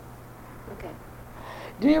Okay.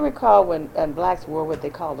 Do you recall when blacks wore what they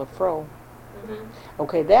called a fro?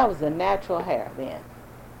 Okay, that was the natural hair then.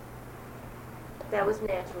 That was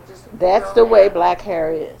natural, just That's the grown way out. black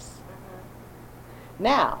hair is.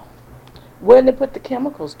 Now, when they put the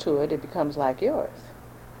chemicals to it, it becomes like yours,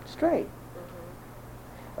 straight.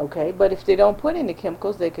 Okay, but if they don't put any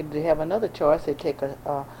chemicals, they could have another choice. They take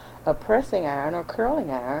a pressing iron or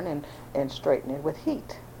curling iron and straighten it with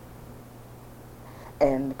heat.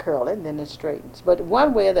 And curl it, and then it straightens. But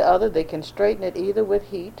one way or the other, they can straighten it either with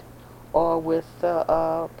heat or with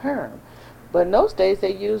perm. But in those days,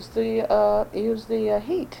 they used the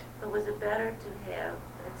heat. But was it better to have,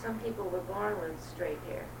 and some people were born with straight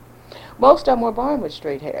hair. Most of them were born with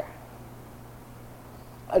straight hair.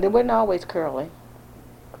 They weren't always curly.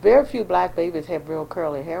 Very few black babies have real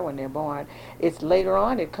curly hair when they're born. It's later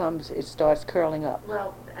on it starts curling up.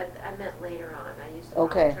 Well, I meant later on. I used the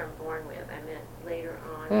Okay. term born with. I meant later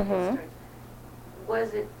on. Mhm.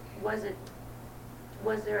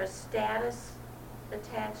 Was there a status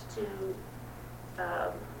attached to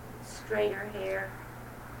straighter hair,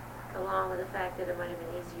 along with the fact that it might have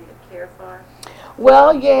been easier to care for?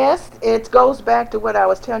 Well, yes, it goes back to what I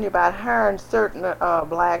was telling you about hiring certain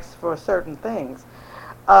blacks for certain things.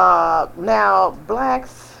 Now, black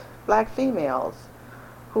females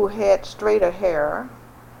who had straighter hair,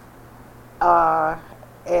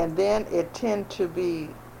 and then it tend to be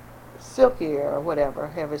silkier or whatever,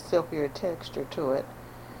 have a silkier texture to it,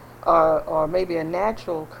 or maybe a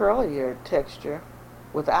natural curlier texture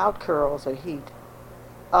without curls or heat.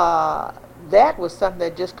 That was something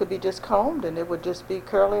that just could be just combed and it would just be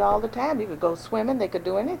curly all the time. You could go swimming, they could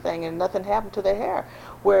do anything and nothing happened to their hair.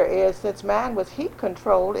 Whereas since mine was heat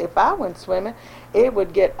controlled, if I went swimming, it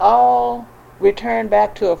would get all returned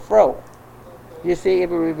back to a fro. You see, it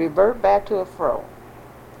would revert back to a fro.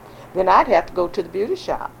 Then I'd have to go to the beauty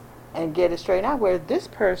shop and get it straightened out, where this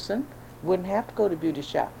person wouldn't have to go to the beauty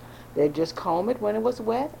shop. They'd just comb it when it was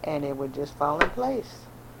wet and it would just fall in place.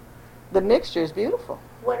 The mixture is beautiful.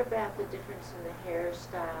 What about the difference in the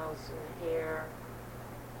hairstyles and the hair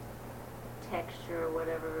texture, or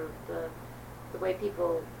whatever, the way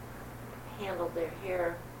people handled their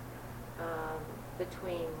hair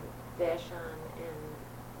between Vashon and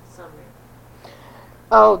Sumner?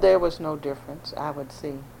 Oh, there was no difference, I would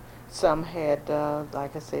see. Some had,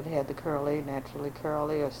 like I said, had the curly, naturally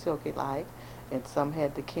curly or silky-like, and some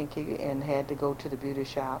had the kinky and had to go to the beauty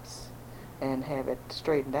shops and have it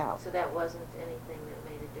straightened out. So that wasn't anything that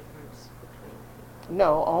made a difference between?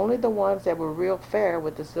 No, only the ones that were real fair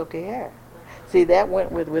with the silky hair. See, that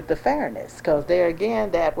went with the fairness, because there again,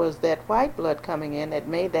 that was that white blood coming in that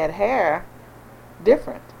made that hair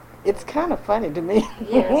different. It's kind of funny to me.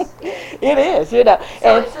 Yes, yes. It is, you know.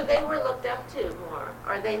 So they were looked up to more,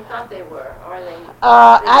 or they thought they were, or they...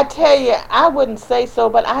 I tell you, I wouldn't say so,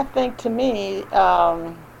 but I think to me,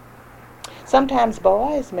 sometimes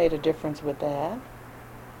boys made a difference with that.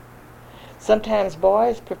 Sometimes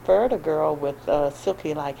boys preferred a girl with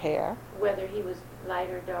silky-like hair. Whether he was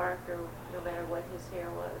light or dark, or no matter what his hair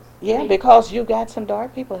was. Yeah, because you got some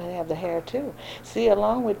dark people that have the hair too. See,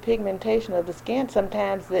 along with pigmentation of the skin,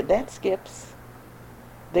 sometimes that skips.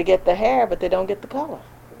 They get the hair, but they don't get the color.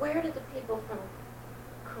 Where did the people from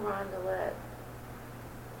Carondelet,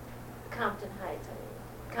 Compton Heights,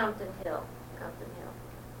 Compton Hill,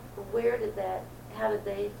 where did that, how did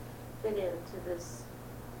they fit into this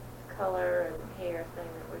color and hair thing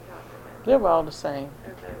that we're talking about? They were all the same.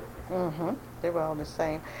 Okay. They were all the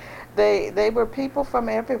same. They were people from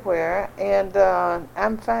everywhere, and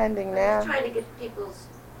I'm finding now. I'm just trying to get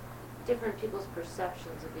different people's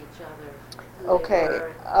perceptions of each other. Who Okay, they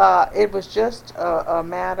were. it was just a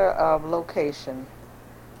matter of location.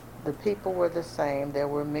 The people were the same. There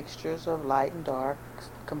were mixtures of light and dark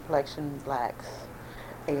complexion blacks,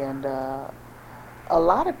 and a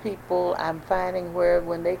lot of people I'm finding where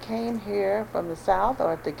when they came here from the south,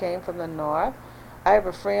 or if they came from the north, I have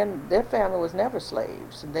a friend, their family was never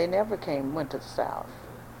slaves. They never went to the south.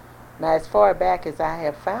 Now, as far back as I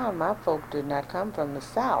have found, my folk did not come from the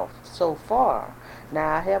south so far.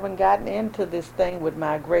 Now, I haven't gotten into this thing with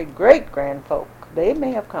my great-great-grandfolk. They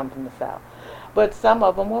may have come from the south. But some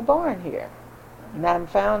of them were born here. And I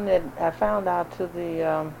found out to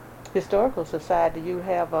the Historical Society, you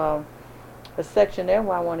have a section there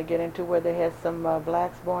where I want to get into where they had some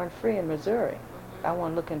blacks born free in Missouri. I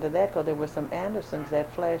want to look into that because there were some Andersons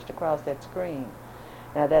that flashed across that screen.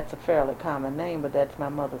 Now, that's a fairly common name, but that's my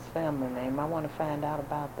mother's family name. I want to find out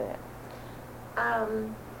about that.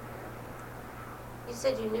 You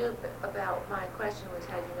said you knew about, my question was,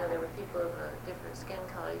 how did you know there were people of a different skin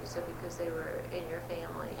color? You said because they were in your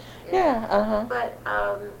family. Yeah, But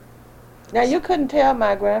Now, you couldn't tell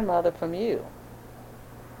my grandmother from you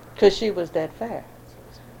because she was that fair.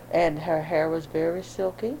 And her hair was very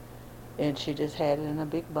silky, and she just had it in a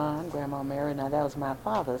big bun. Grandma Mary, now that was my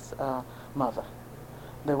father's mother,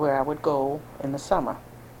 where I would go in the summer.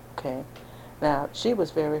 Okay. Now, she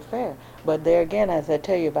was very fair. But there again, as I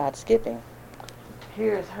tell you about skipping,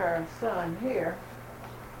 here's her son here.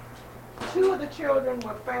 Two of the children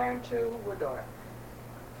were fair and two were dark.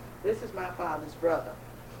 This is my father's brother.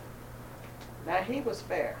 Now, he was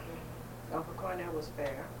fair. Uncle Cornell was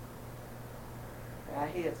fair. Now,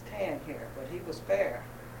 he is tan here, but he was fair.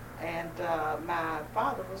 And my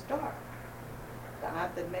father was dark. The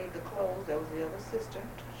aunt that made the clothes, that was the other sister,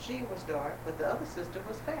 she was dark, but the other sister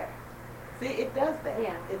was fair. See, it does that.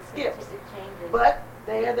 Yeah. It skips. It changes. But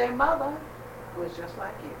their mother was just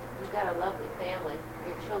like you. You've got a lovely family.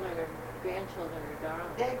 Your children or grandchildren are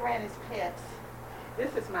darling. They're granny's pets.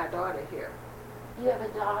 This is my daughter here. You have a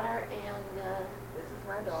daughter, and This is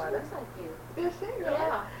my she daughter. looks like you. Is she?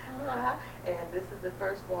 Yeah. And this is the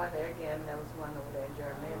firstborn there again. That was one over there in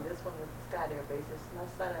Germany. And this one was Scott Air Base. This is my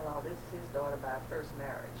son-in-law. This is his daughter by first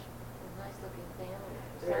marriage. Nice looking family.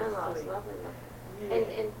 Very Son-in-law's sweet. lovely looking.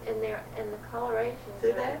 Yeah. And the colorations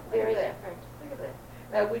See are that? very Look at that. different. Look at that.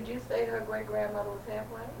 Now, would you say her great-grandmother was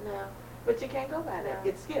halfway? No. But you can't go by that. No.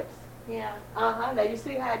 It skips. Yeah. Uh-huh. Now, you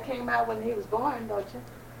see how it came out when he was born, don't you?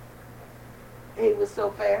 He was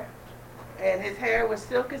so fair. And his hair was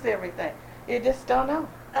silk as everything. You just don't know.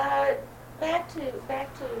 Back to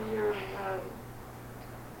your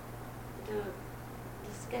the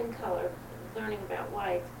skin color, learning about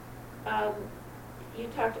whites. You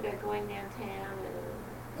talked about going downtown and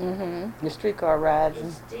Mm-hmm. The streetcar rides.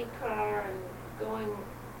 the streetcar and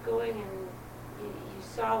going and you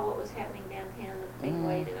saw what was happening downtown. The big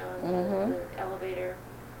waiting on the elevator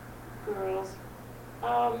girls.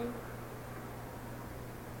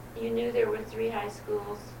 You knew there were 3 high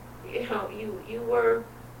schools. You know, you were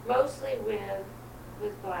mostly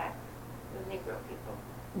with black, with Negro people.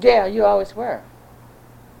 Yeah, you always were.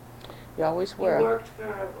 You always were. You worked for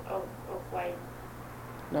a white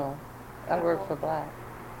No, I worked for black.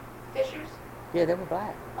 Fishers? Yeah, they were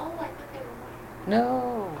black. Oh, I thought they were white.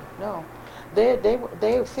 No.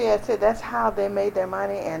 They see, I said that's how they made their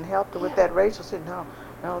money and helped with that racial shit.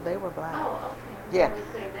 No, they were black. Oh, okay. Yeah. I'm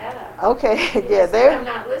clear that up. Okay, yeah, I'm they.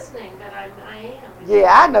 not listening, but I am.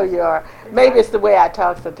 Yeah, I know you are. Maybe it's the way I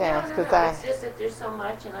talk sometimes, No, because it's just that there's so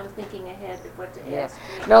much, and I'm thinking ahead of what to Yeah. ask.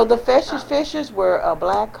 No, the Fishers were a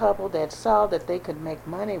black couple that saw that they could make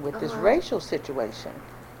money with this racial situation.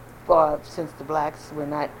 Since the blacks were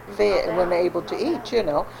not fed, doubt, weren't able to no eat, doubt. you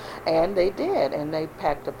know, and they did, and they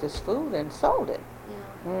packed up this food and sold it.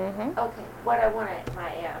 Yeah. Mm-hmm. Okay, what I want to,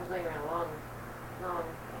 I'm going around long,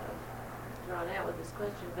 drawn out with this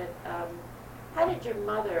question, but how did your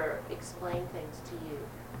mother explain things to you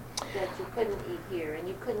that you couldn't eat here and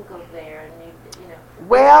you couldn't go there and you know?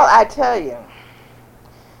 Well, I tell you,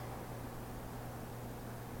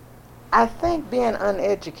 I think being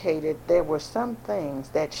uneducated, there were some things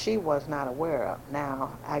that she was not aware of.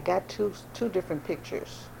 Now, I got two different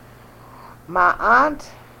pictures. My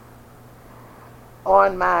aunt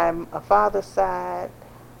on my father's side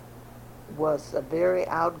was a very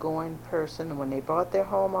outgoing person. When they bought their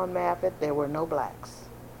home on Maffitt, there were no blacks.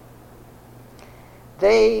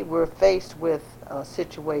 They were faced with a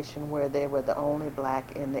situation where they were the only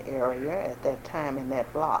black in the area at that time in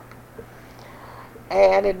that block.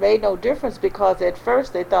 And it made no difference because at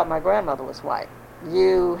first they thought my grandmother was white.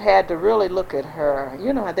 You had to really look at her.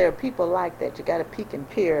 You know how there are people like that. You got to peek and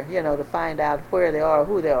peer, you know, to find out where they are,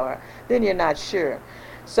 who they are. Then you're not sure.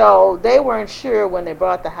 So they weren't sure when they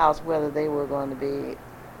bought the house whether they were going to be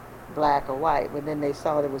black or white. But then they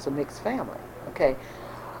saw it was a mixed family.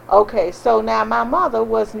 Okay, so now my mother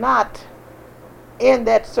was not in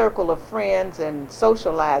that circle of friends and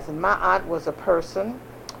socializing. My aunt was a person.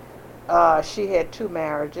 She had 2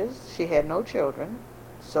 marriages. She had no children,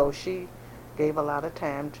 so she gave a lot of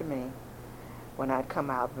time to me when I'd come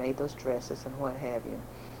out, made those dresses and what have you.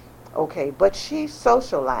 Okay, but she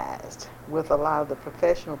socialized with a lot of the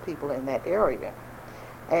professional people in that area.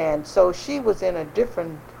 And so she was in a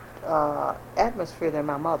different atmosphere than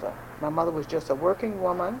my mother. My mother was just a working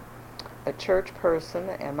woman, a church person,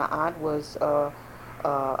 and my aunt was a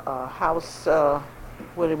house,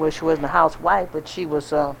 well, she wasn't a housewife, but she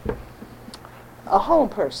was a home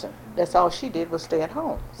person. That's all she did was stay at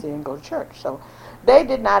home. She didn't go to church. So they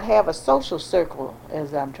did not have a social circle,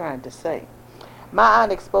 as I'm trying to say. My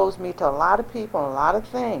aunt exposed me to a lot of people, a lot of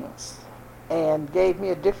things, and gave me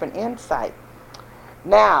a different insight.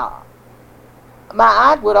 Now, my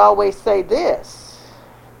aunt would always say this,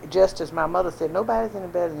 just as my mother said, nobody's any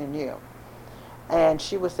better than you. And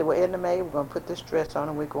she would say, well, Edna Mae, we're going to put this dress on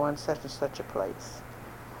and we're going such and such a place.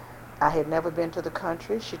 I had never been to the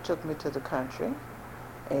country. She took me to the country.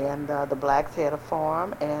 And the blacks had a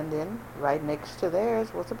farm, and then right next to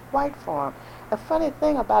theirs was a white farm. A funny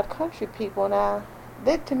thing about country people now,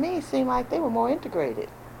 they to me seemed like they were more integrated.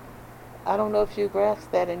 I don't know if you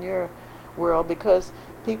grasp that in your world, because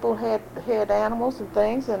people had animals and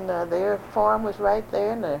things, and their farm was right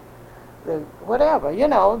there, and the whatever, you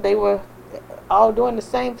know, they were all doing the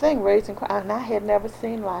same thing, raising. And I had never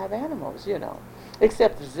seen live animals, you know,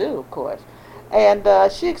 except the zoo, of course. And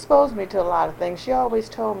she exposed me to a lot of things. She always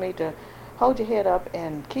told me to hold your head up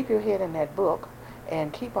and keep your head in that book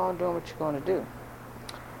and keep on doing what you're going to do.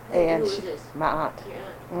 And who is this? my aunt.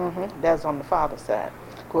 Your aunt. That's on the father's side.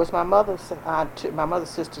 Of course, my mother's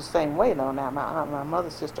sister, same way though. Now, my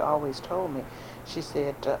mother's sister always told me. She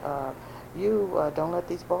said, "You don't let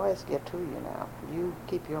these boys get to you now. You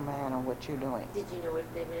keep your mind on what you're doing." Did you know what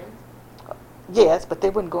they meant? Yes, but they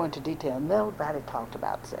wouldn't go into detail. Nobody talked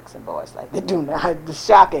about sex and boys like they do now. It's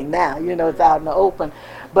shocking now, you know, it's out in the open.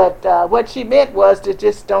 But what she meant was to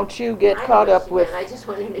just don't you get caught up with. I just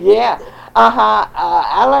wanted to. Yeah,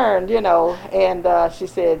 I learned, you know, and she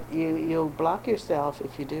said you'll block yourself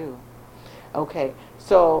if you do. Okay,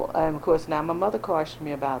 so of course now my mother cautioned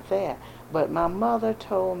me about that, but my mother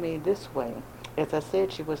told me this way. As I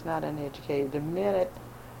said, she was not uneducated. The minute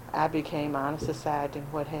I became honor society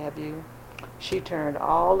and what have you, she turned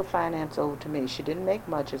all the finance over to me. She didn't make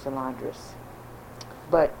much as a laundress.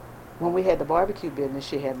 But when we had the barbecue business,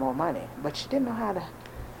 she had more money. But she didn't know how to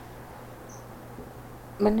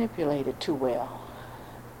manipulate it too well.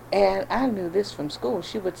 And I knew this from school.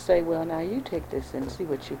 She would say, well, now you take this and see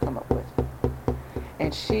what you come up with.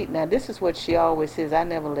 And now this is what she always says. I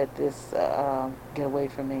never let this get away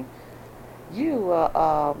from me. You,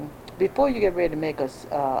 before you get ready to make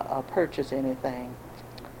a purchase or anything,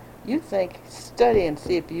 you study and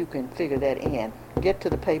see if you can figure that in. Get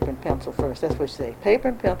to the paper and pencil first. That's what she said. Paper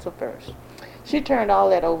and pencil first. She turned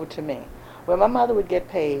all that over to me. When my mother would get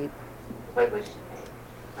paid. What was she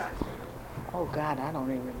paid? Oh, God, I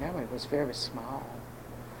don't even remember. It was very small.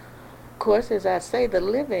 Of course, as I say, the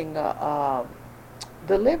living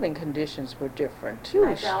conditions were different, too.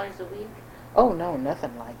 $5 a week? Oh, no,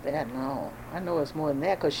 nothing like that, no. I know it's more than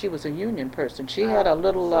that because she was a union person. She had a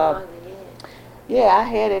little... Yeah, I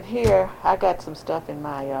had it here. I got some stuff in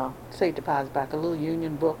my safe deposit box, a little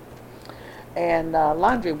union book, and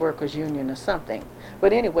laundry workers union or something.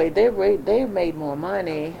 But anyway, they made more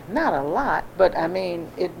money, not a lot, but I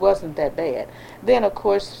mean, it wasn't that bad. Then, of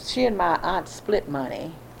course, she and my aunt split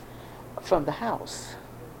money from the house,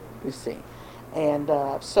 you see. And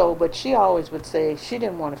but she always would say she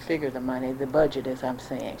didn't want to figure the money, the budget, as I'm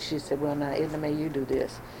saying. She said, well, now, Edna Mae, you do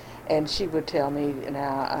this. And she would tell me,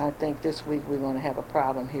 now, I think this week we're going to have a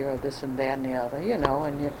problem here, or this and that and the other, you know,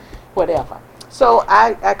 and whatever. So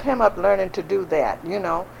I came up learning to do that, you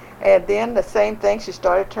know. And then the same thing, she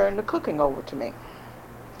started turning the cooking over to me.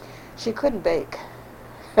 She couldn't bake.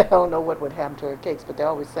 I don't know what would happen to her cakes, but they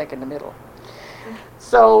always sank in the middle.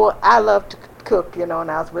 So I loved to cook, you know,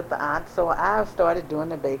 and I was with the aunt. So I started doing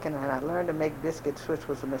the baking, and I learned to make biscuits, which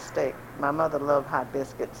was a mistake. My mother loved hot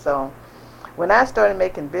biscuits, so... When I started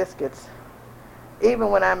making biscuits,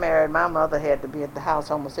 even when I married, my mother had to be at the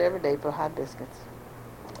house almost every day for hot biscuits.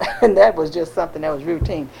 And that was just something that was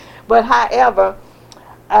routine. But however,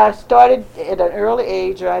 I started at an early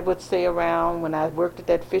age, or I would say around when I worked at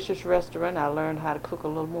that Fisher's restaurant, I learned how to cook a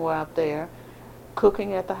little more out there.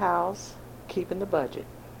 Cooking at the house, keeping the budget.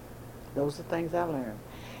 Those are things I learned.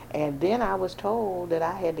 And then I was told that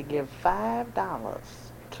I had to give $5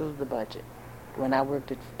 to the budget when I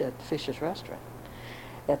worked at Fisher's restaurant.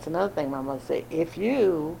 That's another thing my mother said. If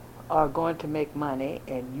you are going to make money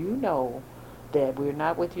and you know that we're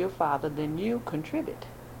not with your father, then you contribute,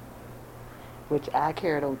 which I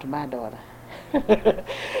carried over to my daughter.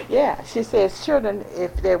 Yeah, she says children,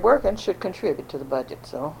 if they're working, should contribute to the budget.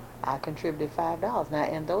 So I contributed $5. Now,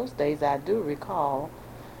 in those days, I do recall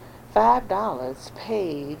 $5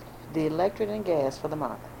 paid the electric and gas for the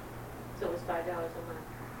month. So it was $5 a month?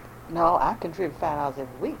 No, I contribute $5 every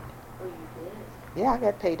week. Oh, you did? Yeah, I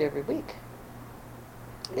got paid every week.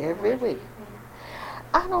 Every week.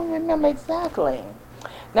 I don't remember exactly.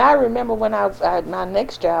 Now I remember when my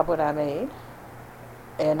next job, what I made,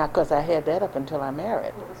 and because I had that up until I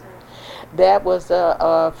married. What was that? That was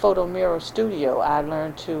a photo mirror studio. I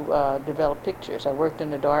learned to develop pictures. I worked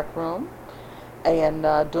in the dark room, and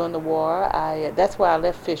during the war, that's why I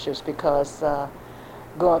left Fisher's, because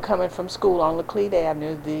coming from school on Laclede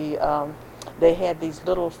Avenue, they had these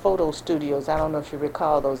little photo studios. I don't know if you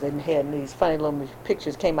recall those. They had these funny little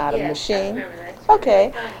pictures came out of a machine. I remember that.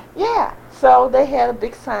 Okay. Funny. Yeah. So they had a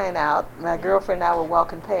big sign out. My girlfriend and I were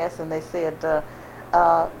walking past, and they said,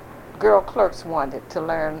 girl clerks wanted to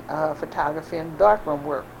learn photography and darkroom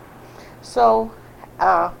work. So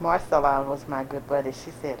Marcella was my good buddy.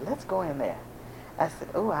 She said, let's go in there. I said,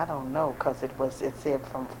 oh, I don't know, because it said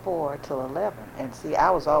from 4 till 11. And see,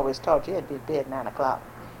 I was always taught you had to be in bed 9 o'clock.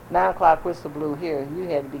 9 o'clock whistle blew here, you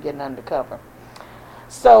had to be getting undercover.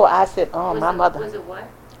 So I said, oh, my mother. Was it what?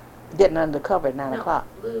 Getting undercover at 9 No, o'clock.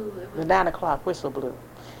 blue. The 9 o'clock whistle blew.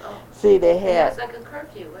 Oh. See, they It had. was like a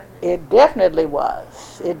curfew, wasn't it? It definitely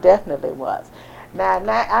was. It definitely was. Now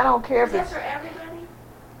I don't care Is if that it's. for everybody?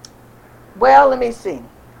 Well, let me see.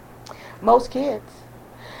 Most kids.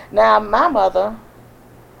 Now, my mother,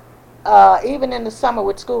 even in the summer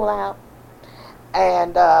with school out,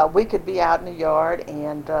 and we could be out in the yard,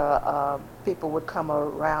 and people would come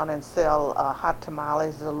around and sell hot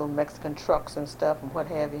tamales, the little Mexican trucks and stuff, and what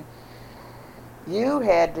have you. You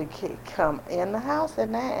had to come in the house at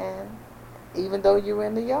 9, even though you were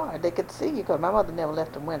in the yard. They could see you, because my mother never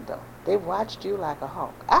left the window. They watched you like a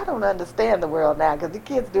hawk. I don't understand the world now, because the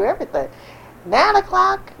kids do everything. 9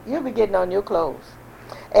 o'clock, you'll be getting on your clothes.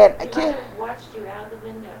 And Your kids, mother watched you out of the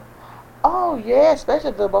window. oh yeah, especially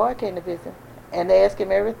if the boy came to visit, and they asked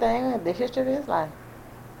him everything, the history of his life.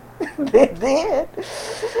 They did.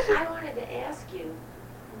 I wanted to ask you,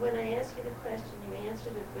 when I asked you the question, you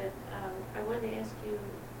answered it, but I wanted to ask you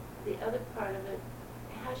the other part of it,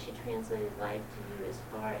 how she translated life to you as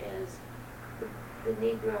far as the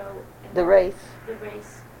Negro and The race. The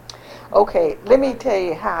race. Okay, let me tell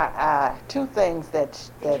you how, two things that.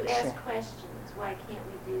 Did you ask questions? Why can't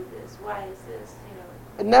we do this? Why is this,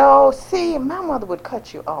 you know? No, see, my mother would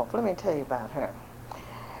cut you off. Let me tell you about her.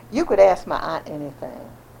 You could ask my aunt anything,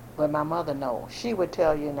 but my mother, no. She would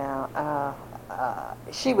tell you now,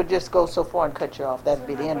 she would just go so far and cut you off. That'd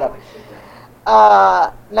be the end of it.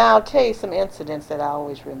 Now, I'll tell you some incidents that I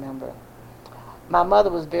always remember. My mother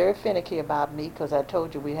was very finicky about meat, because I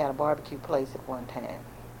told you we had a barbecue place at one time.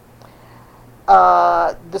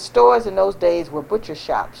 The stores in those days were butcher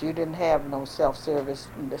shops. You didn't have no self-service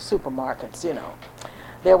in the supermarkets, you know.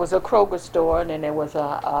 There was a Kroger store, and then there was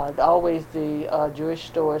always the Jewish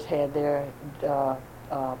stores had their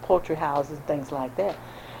poultry houses, things like that.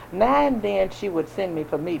 Now and then she would send me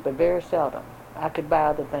for meat, but very seldom. I could buy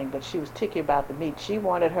other things, but she was ticky about the meat. She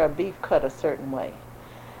wanted her beef cut a certain way.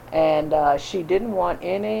 And she didn't want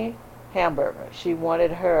any hamburger. She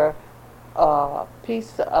wanted her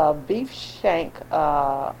piece of beef shank,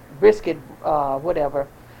 brisket, whatever,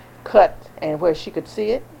 cut, and where she could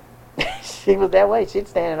see it. She was that way. She'd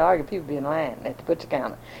stand and argue, people be in line at the butcher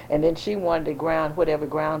counter. And then she wanted to ground whatever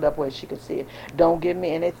ground up where she could see it. Don't give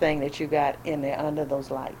me anything that you got in there under those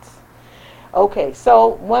lights. Okay, so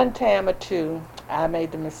one time or two, I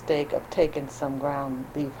made the mistake of taking some ground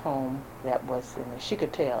beef home that was in there. She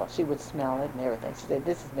could tell. She would smell it and everything. She said,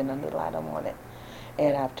 this has been under the light, I want it.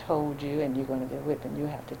 And I've told you, and you're going to get whipped, and you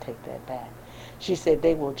have to take that back. She said,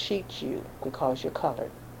 they will cheat you because you're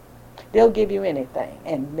colored. They'll give you anything,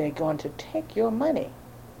 and they're going to take your money.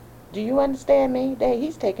 Do you understand me?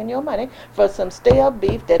 He's taking your money for some stale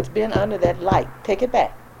beef that's been under that light. Take it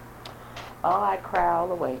back. Oh, I cry all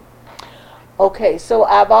the way. Okay, so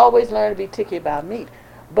I've always learned to be ticky about meat.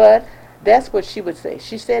 But that's what she would say.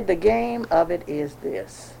 She said the game of it is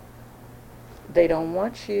this. They don't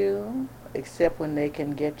want you except when they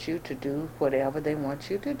can get you to do whatever they want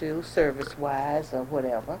you to do, service-wise or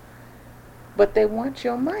whatever. But they want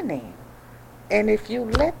your money. And if you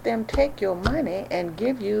let them take your money and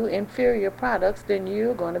give you inferior products, then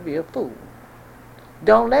you're going to be a fool.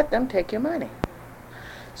 Don't let them take your money.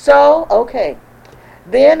 So, okay.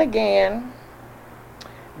 Then again,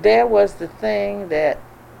 there was the thing that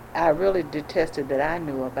I really detested that I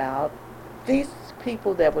knew about. These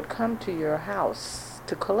people that would come to your house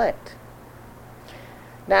to collect.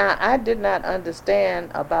 Now, I did not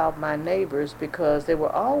understand about my neighbors because there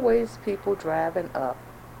were always people driving up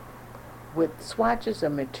with swatches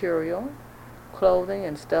of material, clothing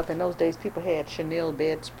and stuff. In those days, people had chenille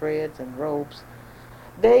bedspreads and robes.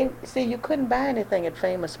 You couldn't buy anything at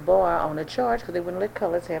Famous Bar on a charge because they wouldn't let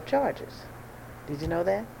colors have charges. Did you know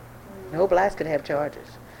that? No blacks could have charges.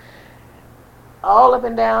 All up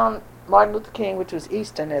and down Martin Luther King, which was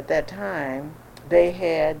Eastern at that time, they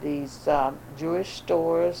had these Jewish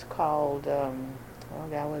stores called, oh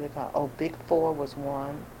God, what are they called? Oh, Big Four was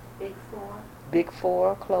one. Big Four? Big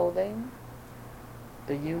Four clothing.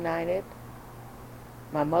 The United.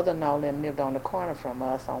 My mother-in-law lived on the corner from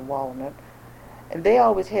us on Walnut. And they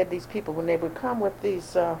always had these people, when they would come with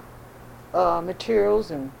these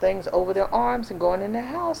materials and things over their arms and going in their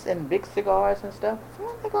house and big cigars and stuff.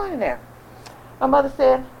 So they're going in there. My mother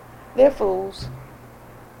said, they're fools.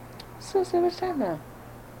 So I said, what's that now?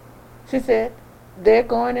 She said, they're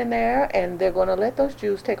going in there and they're going to let those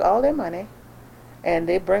Jews take all their money and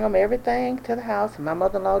they bring them everything to the house. And my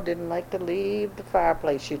mother-in-law didn't like to leave the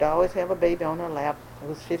fireplace. She'd always have a baby on her lap. There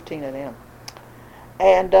was 15 of them.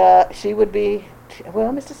 And she would be,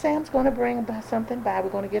 well, Mr. Sam's going to bring something by. We're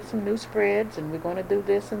going to get some new spreads and we're going to do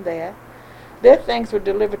this and that. Their things were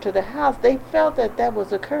delivered to the house. They felt that that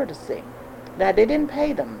was a courtesy. Now, they didn't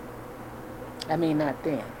pay them. I mean, not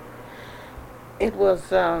then. It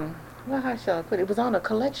was, well, how shall I put it? It was on a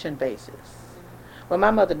collection basis. Well,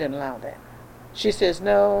 my mother didn't allow that. She says,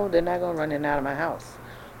 no, they're not going to run in and out of my house.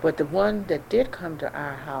 But the one that did come to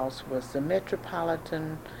our house was the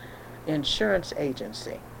Metropolitan Insurance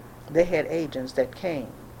Agency. They had agents that came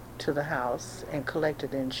to the house and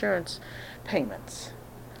collected the insurance payments.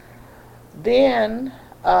 Then,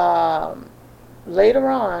 later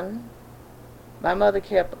on, my mother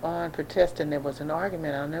kept on protesting. There was an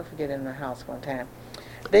argument, I'll never forget, in the house one time.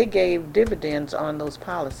 They gave dividends on those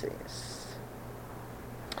policies.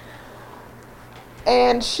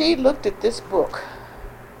 And she looked at this book.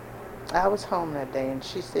 I was home that day, and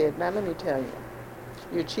she said, now let me tell you,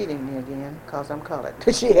 you're cheating me again, because I'm colored.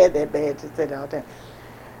 She had that badge, she said all the time.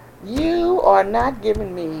 You are not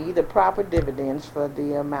giving me the proper dividends for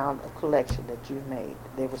the amount of collection that you've made.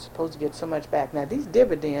 They were supposed to get so much back. Now, these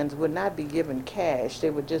dividends would not be given cash.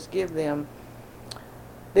 They would just give them,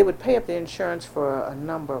 they would pay up the insurance for a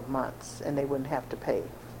number of months, and they wouldn't have to pay.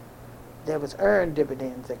 There was earned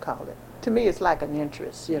dividends, they called it. To me, it's like an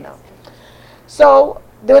interest, you know. So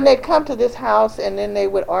when they'd come to this house, and then they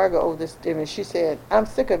would argue over this dividend, she said, I'm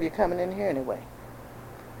sick of you coming in here anyway.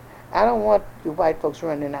 I don't want you white folks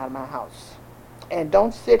running out of my house. And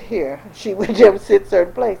don't sit here. She would just sit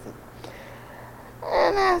certain places.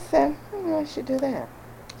 And I said, I should do that.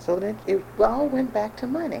 So then it all went back to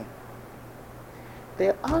money.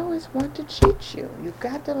 They always want to cheat you. You've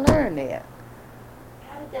got to learn that.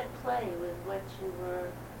 How did that play with what you were,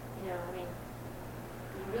 I mean,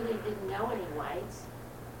 you really didn't know any whites.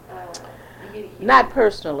 Not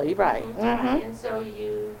personally, right. Right. And so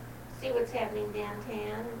you see what's happening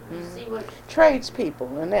downtown, you see what... Tradespeople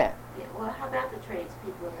and that. Yeah, well, how about the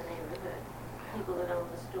tradespeople in the neighborhood? People that own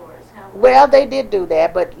the stores? Well, they did do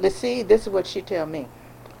that, but let's see, this is what she tell me.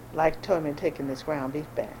 Like told me taking this ground beef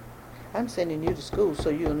back. I'm sending you to school so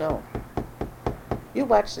you'll know. You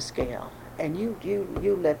watch the scale, and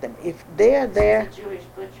you let them. If they're there... It's a Jewish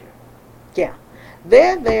butcher. Yeah.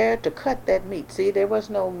 They're there to cut that meat. See, there was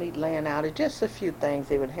no meat laying out. It's just a few things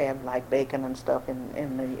they would have, like bacon and stuff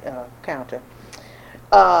in the counter.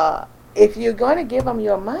 If you're going to give them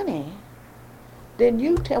your money, then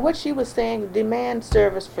you tell what she was saying, demand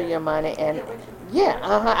service for your money. And yeah,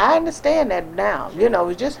 I understand that now. You know,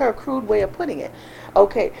 it's just her crude way of putting it.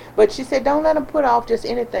 Okay, but she said, don't let them put off just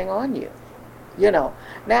anything on you. You know.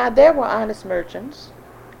 Now, there were honest merchants,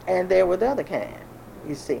 and there were the other kind,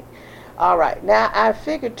 you see. All right. Now, I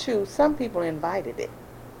figured, too, some people invited it.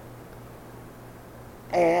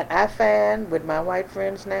 And I find with my white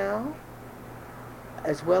friends now,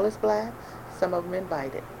 as well as blacks, some of them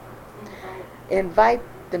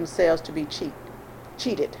invite themselves to be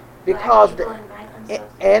cheated. Because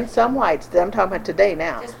and some whites, I'm talking about today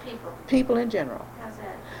now. Just people. People in general. How's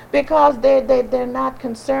that? Because they're not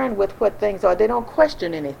concerned with what things are. They don't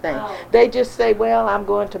question anything. Oh. They just say, well, I'm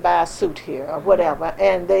going to buy a suit here or whatever.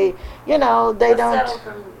 And they, they don't,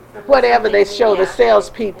 whatever they show the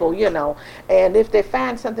salespeople, And if they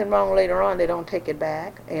find something wrong later on, they don't take it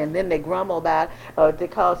back. And then they grumble about it. Or they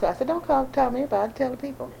call. So I said, don't tell me about it. Tell the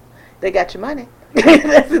people. They got your money.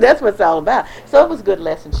 That's what it's all about. So it was a good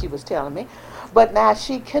lesson she was telling me. But now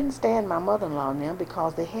she couldn't stand my mother-in-law and them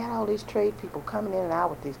because they had all these trade people coming in and out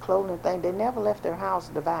with these clothing things. They never left their house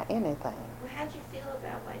to buy anything. Well, how'd you feel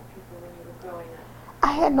about white people when you were growing up?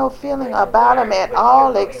 I had no feeling about them at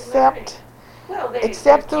all except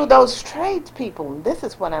through those tradespeople. This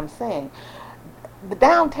is what I'm saying. The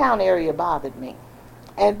downtown area bothered me.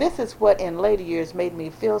 And this is what in later years made me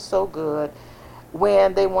feel so good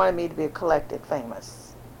when they wanted me to be collected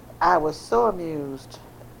famous. I was so amused.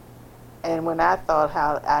 And when I thought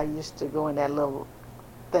how I used to go in that little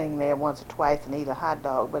thing there once or twice and eat a hot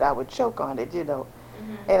dog, but I would choke on it,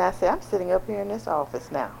 Mm-hmm. And I said, I'm sitting up here in this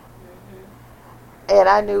office now. Mm-hmm. And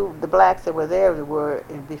I knew the blacks that were there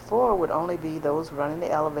before would only be those running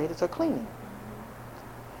the elevators or cleaning.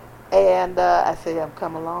 Mm-hmm. And I said, I've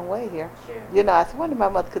come a long way here. Sure. I wonder if my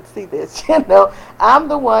mother could see this. I'm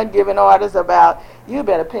the one giving orders about, you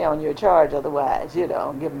better pay on your charge otherwise, give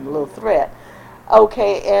them a little threat.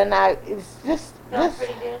 Okay, and it's just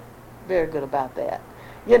pretty good? very good about that.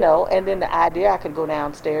 You know, and then the idea I could go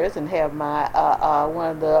downstairs and have my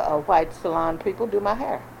one of the white salon people do my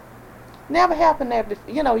hair. Never happened there,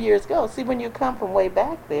 you know, years ago. See, when you come from way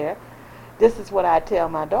back there, this is what I tell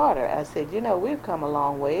my daughter. I said, you know, we've come a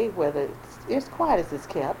long way, whether it's quiet as it's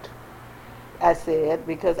kept. I said,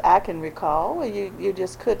 because I can recall where you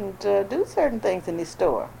just couldn't do certain things in the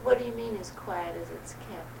store. What do you mean as quiet as it's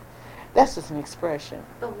kept? That's just an expression.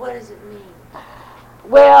 But what does it mean?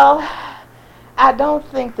 Well, I don't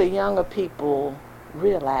think the younger people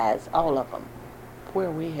realize, all of them,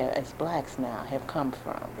 where we have, as blacks now, have come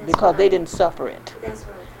from. That's because why they didn't suffer it. That's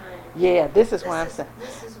what I'm trying to Yeah, this is why I'm saying.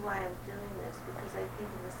 This is why I'm doing this, because I think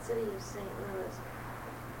in the city of St. Louis,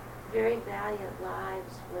 very valiant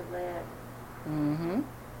lives were led Mm-hmm.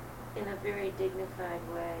 in a very dignified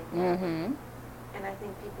way. Mm-hmm. And I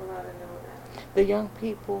think people ought to know that. The young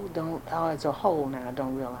people don't, as a whole now,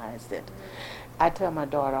 don't realize it. Mm-hmm. I tell my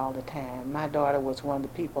daughter all the time. My daughter was one of the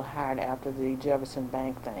people hired after the Jefferson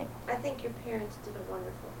Bank thing. I think your parents did a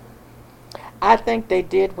wonderful thing. I think they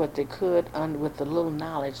did what they could with the little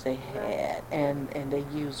knowledge they had, and they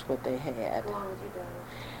used what they had. Go on with your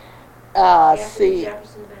daughter. After the See,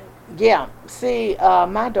 Jefferson Bank. yeah, see,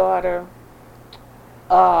 my daughter,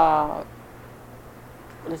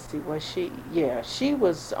 let's see, she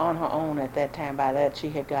was on her own at that time. By that, she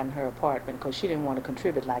had gotten her apartment because she didn't want to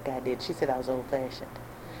contribute like I did. She said I was old-fashioned.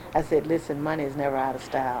 I said, listen, money is never out of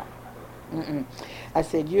style. Mm-mm. I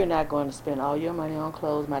said, you're not going to spend all your money on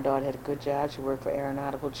clothes. My daughter had a good job. She worked for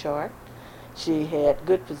Aeronautical Chart. She had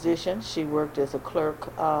good positions. She worked as a clerk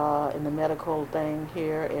in the medical thing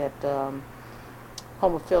here at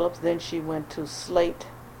Homer Phillips. Then she went to Slate,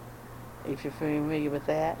 if you're familiar with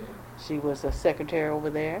that. She was a secretary over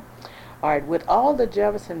there. All right, with all the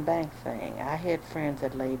Jefferson Bank thing, I had friends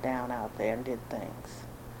that laid down out there and did things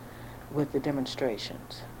with the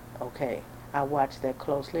demonstrations. Okay, I watched that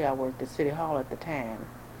closely. I worked at City Hall at the time.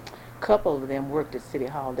 A couple of them worked at City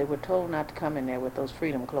Hall. They were told not to come in there with those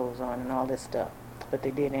freedom clothes on and all this stuff, but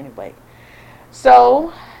they did anyway.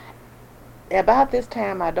 So, about this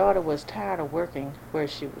time, my daughter was tired of working where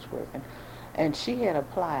she was working, and she had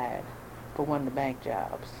applied for one of the bank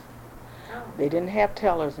jobs. Oh. They didn't have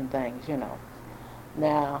tellers and things, you know.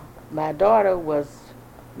 Now, my daughter was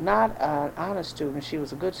not an honor student. She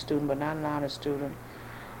was a good student, but not an honor student.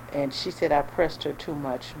 And she said I pressed her too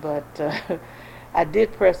much, but I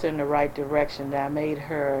did press her in the right direction. I made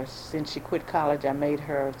her, since she quit college, I made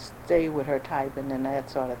her stay with her typing and that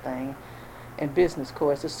sort of thing, and business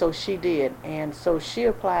courses. So she did, and so she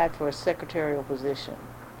applied for a secretarial position.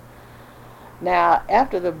 Now,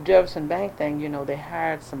 after the Jefferson Bank thing, you know, they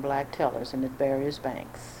hired some black tellers in the various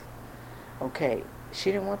banks. Okay,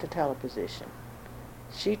 she didn't want the teller position.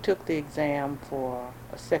 She took the exam for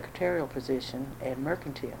a secretarial position at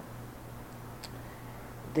Mercantile.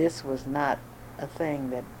 This was not a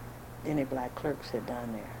thing that any black clerks had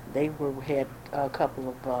done there. They had a couple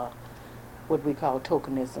of what we call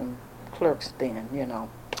tokenism clerks then, you know,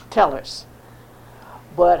 tellers.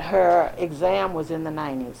 But her exam was in the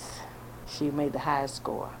 90s. She made the highest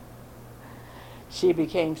score. She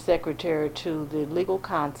became secretary to the legal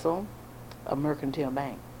counsel of Mercantile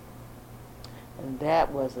Bank. And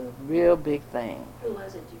that was a real big thing. Who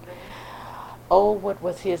was it, you know? Oh, what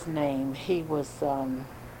was his name? He was,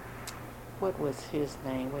 what was his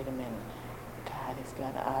name? Wait a minute. God, he's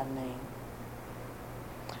got an odd name.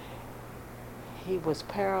 He was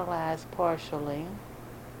paralyzed partially.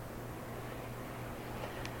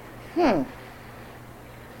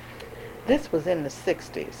 This was in the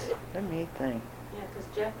 60s. Let me think. Yeah, because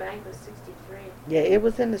Jeff Bank was 63. Yeah, it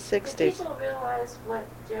was in the Did 60s. people realize what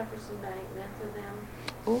Jefferson Bank meant to them?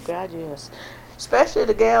 Oh, God, yes. Especially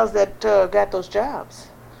the gals that got those jobs.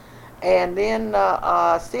 And then,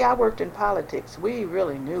 see, I worked in politics. We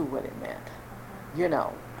really knew what it meant, you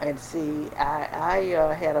know. And see,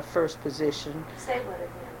 I had a first position. Say what it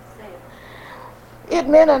meant. Say it. It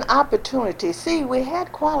meant an opportunity. See, we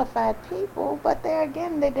had qualified people, but there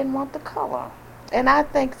again, they didn't want the color. And I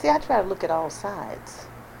think, see, I try to look at all sides.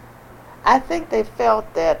 I think they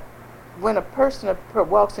felt that when a person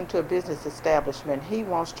walks into a business establishment, he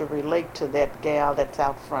wants to relate to that gal that's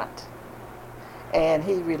out front. And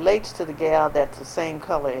he relates to the gal that's the same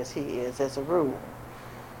color as he is, as a rule,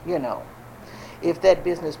 you know. If that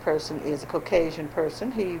business person is a Caucasian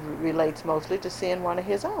person, he relates mostly to seeing one of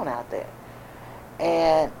his own out there.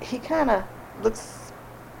 And he kind of looks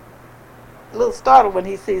a little startled when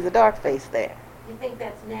he sees a dark face there. You think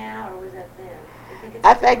that's now, or was that then? You think it's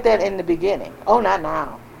I think that in the beginning. Oh, not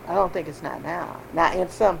now. I don't think it's not now. Now, in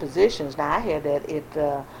some positions, now I had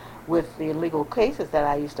that with the legal cases that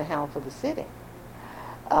I used to handle for the city.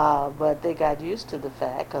 But they got used to the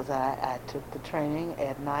fact because I took the training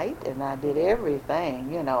at night and I did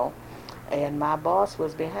everything, you know. And my boss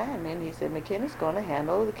was behind me and he said, McKinney's going to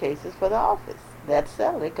handle the cases for the office. That's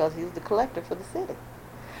settled because he's the collector for the city.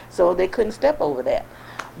 So they couldn't step over that.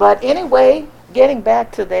 But anyway, getting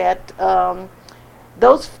back to that,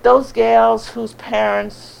 those gals whose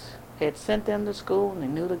parents had sent them to school and they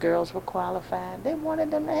knew the girls were qualified, they wanted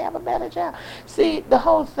them to have a better job. See, the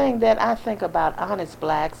whole thing that I think about honest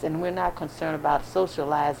blacks, and we're not concerned about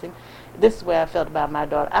socializing, this is where I felt about my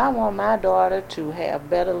daughter. I want my daughter to have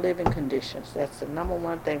better living conditions. That's the number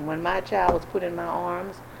one thing. When my child was put in my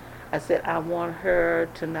arms, I said, I want her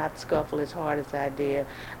to not scuffle as hard as I did.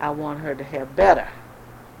 I want her to have better.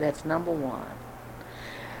 That's number one.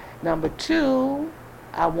 Number two,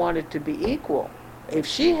 I want it to be equal. If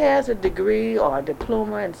she has a degree or a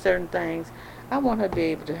diploma in certain things, I want her to be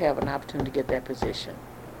able to have an opportunity to get that position.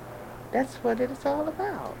 That's what it's all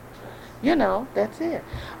about. You know, that's it.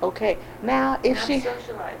 Okay, now if Not she...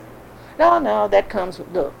 socializing. No, that comes,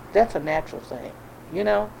 look, that's a natural thing, you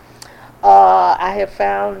know. I have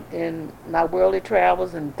found in my worldly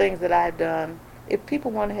travels and things that I've done, if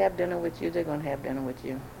people want to have dinner with you, they're going to have dinner with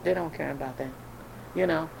you. They don't care about that, you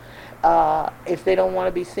know. If they don't want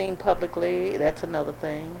to be seen publicly, that's another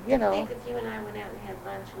thing, you know. I think if you and I went out and had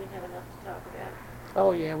lunch, we'd have enough to talk about.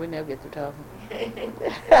 Oh, yeah, we never get to talking.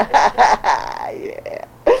 Yeah.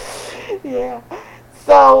 Yeah.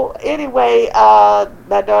 So, anyway,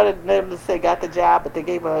 my daughter, never say got the job, but they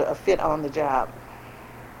gave her a fit on the job.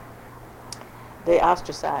 They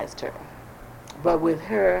ostracized her. But with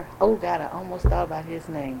her, oh God, I almost thought about his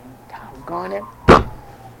name. Doggone it.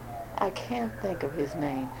 I can't think of his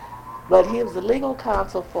name. But he was the legal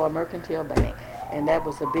counsel for a mercantile bank, and that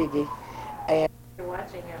was a biggie. And You're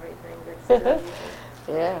watching everything that's still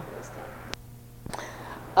yeah.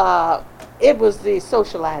 It was the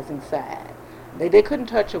socializing side. They couldn't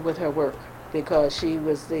touch her with her work because she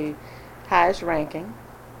was the highest ranking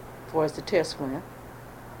as far as the test went.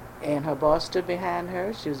 And her boss stood behind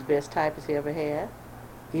her. She was the best typist he ever had.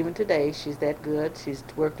 Even today, she's that good. She's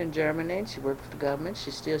worked in Germany. She worked for the government.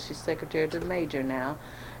 She's secretary to the major now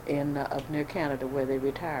in up near Canada where they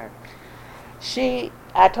retired.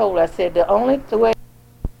 I told her, I said, the way,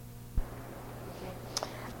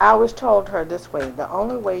 I always told her this way, the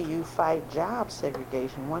only way you fight job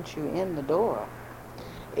segregation once you're in the door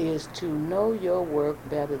is to know your work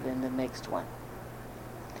better than the next one.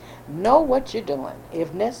 Know what you're doing.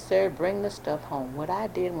 If necessary, bring the stuff home. What I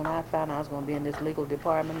did when I found I was going to be in this legal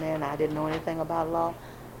department there and I didn't know anything about law,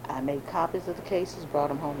 I made copies of the cases, brought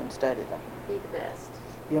them home and studied them. Be the best.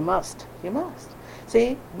 You must. You must.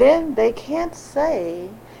 See, then they can't say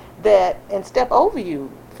that and step over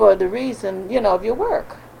you for the reason, you know, of your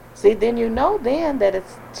work. See, then you know then that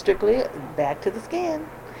it's strictly back to the skin.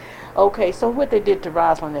 Okay, so what they did to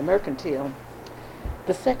Rosalind and Mercantile,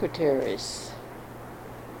 the secretaries.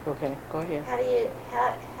 Okay, go ahead. How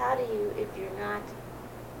do you, if you're not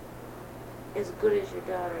as good as your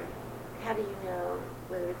daughter, how do you know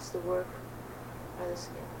whether it's the work or the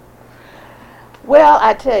skill? Well,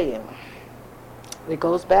 I tell you, it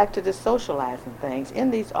goes back to the socializing things. In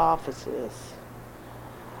these offices,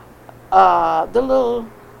 the little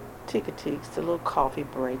tick-a-teaks, the little coffee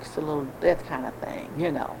breaks, that kind of thing,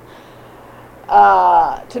 you know.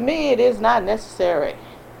 To me, it is not necessary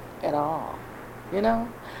at all, you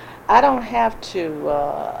know. I don't have to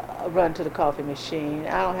run to the coffee machine.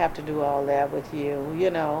 I don't have to do all that with you, you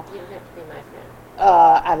know. You don't have to be my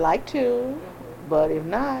friend. I'd like to, but if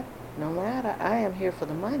not, no matter, I am here for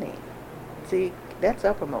the money. See, that's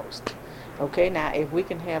uppermost. Okay, now if we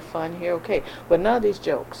can have fun here, okay. But none of these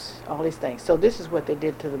jokes, all these things. So this is what they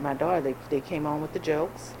did to my daughter. They came on with the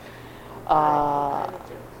jokes.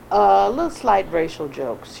 Little slight racial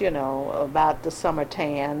jokes, you know, about the summer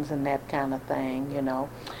tans and that kind of thing, you know.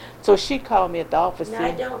 So she called me at the office. No,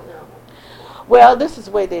 I don't know. Well, this is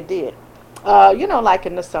the way they did. You know, like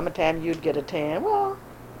in the summertime, you'd get a tan. Well,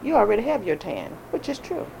 you already have your tan, which is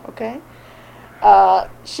true, okay?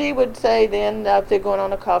 She would say then, if they're going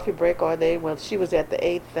on a coffee break, she was at the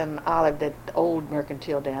 8th and Olive, that old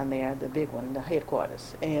mercantile down there, the big one, the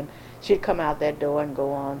headquarters. And she'd come out that door and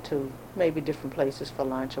go on to maybe different places for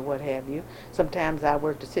lunch or what have you. Sometimes I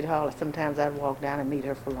worked at City Hall, and sometimes I'd walk down and meet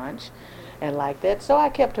her for lunch and like that. So I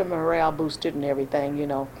kept her morale boosted and everything, you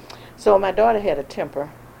know. So my daughter had a temper,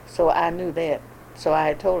 so I knew that. So I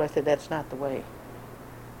had told her, I said, that's not the way.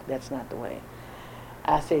 That's not the way.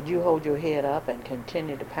 I said, you hold your head up and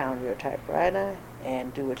continue to pound your typewriter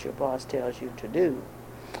and do what your boss tells you to do.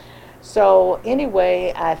 So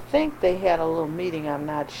anyway, I think they had a little meeting, I'm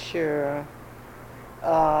not sure.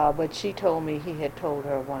 But she told me he had told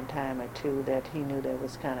her one time or two that he knew that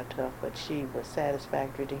was kind of tough, but she was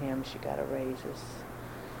satisfactory to him. She got her raises.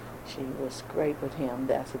 She was great with him.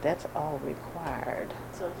 I said, that's all required.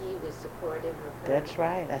 So he was supportive of her. That's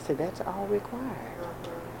right. I said, that's all required.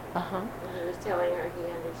 Uh-huh. And he was telling her he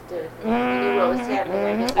understood. He knew what was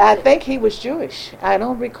happening. I think he was Jewish. I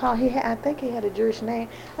don't recall. I think he had a Jewish name.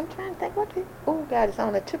 I'm trying to think. Oh, God, it's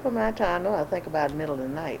on the tip of my tongue. I know I think about it middle of the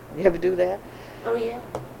night. You ever do that? Oh, yeah?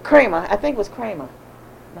 Kramer. I think it was Kramer.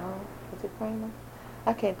 No? Was it Kramer?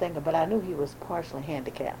 I can't think of it, but I knew he was partially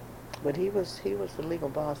handicapped. But he was the legal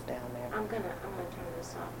boss down there. I'm gonna turn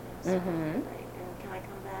this off now. So and can I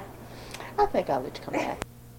come back? I think I'll let you come back.